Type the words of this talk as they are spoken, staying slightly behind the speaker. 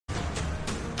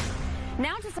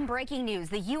Now to some breaking news.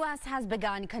 The U.S. has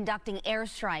begun conducting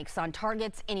airstrikes on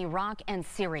targets in Iraq and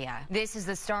Syria. This is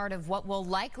the start of what will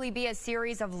likely be a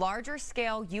series of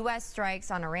larger-scale U.S. strikes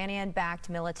on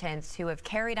Iranian-backed militants who have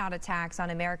carried out attacks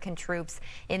on American troops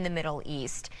in the Middle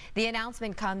East. The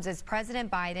announcement comes as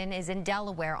President Biden is in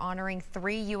Delaware honoring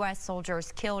 3 U.S.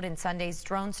 soldiers killed in Sunday's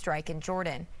drone strike in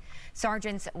Jordan.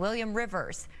 Sergeants William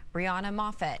Rivers, Brianna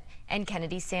Moffett, and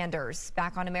Kennedy Sanders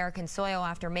back on American soil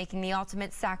after making the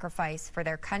ultimate sacrifice for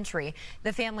their country.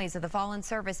 The families of the fallen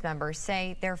service members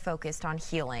say they're focused on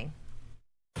healing.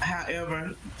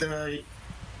 However, the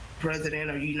President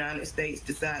of the United States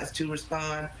decides to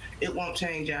respond, it won't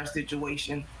change our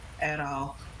situation at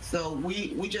all. So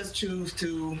we just choose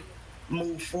to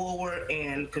move forward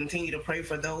and continue to pray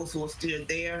for those who are still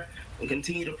there and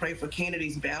continue to pray for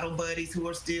Kennedy's battle buddies who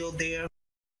are still there.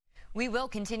 We will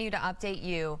continue to update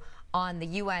you on the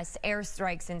U.S.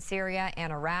 airstrikes in Syria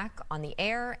and Iraq on the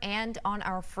air and on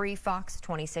our free Fox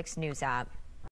 26 News app.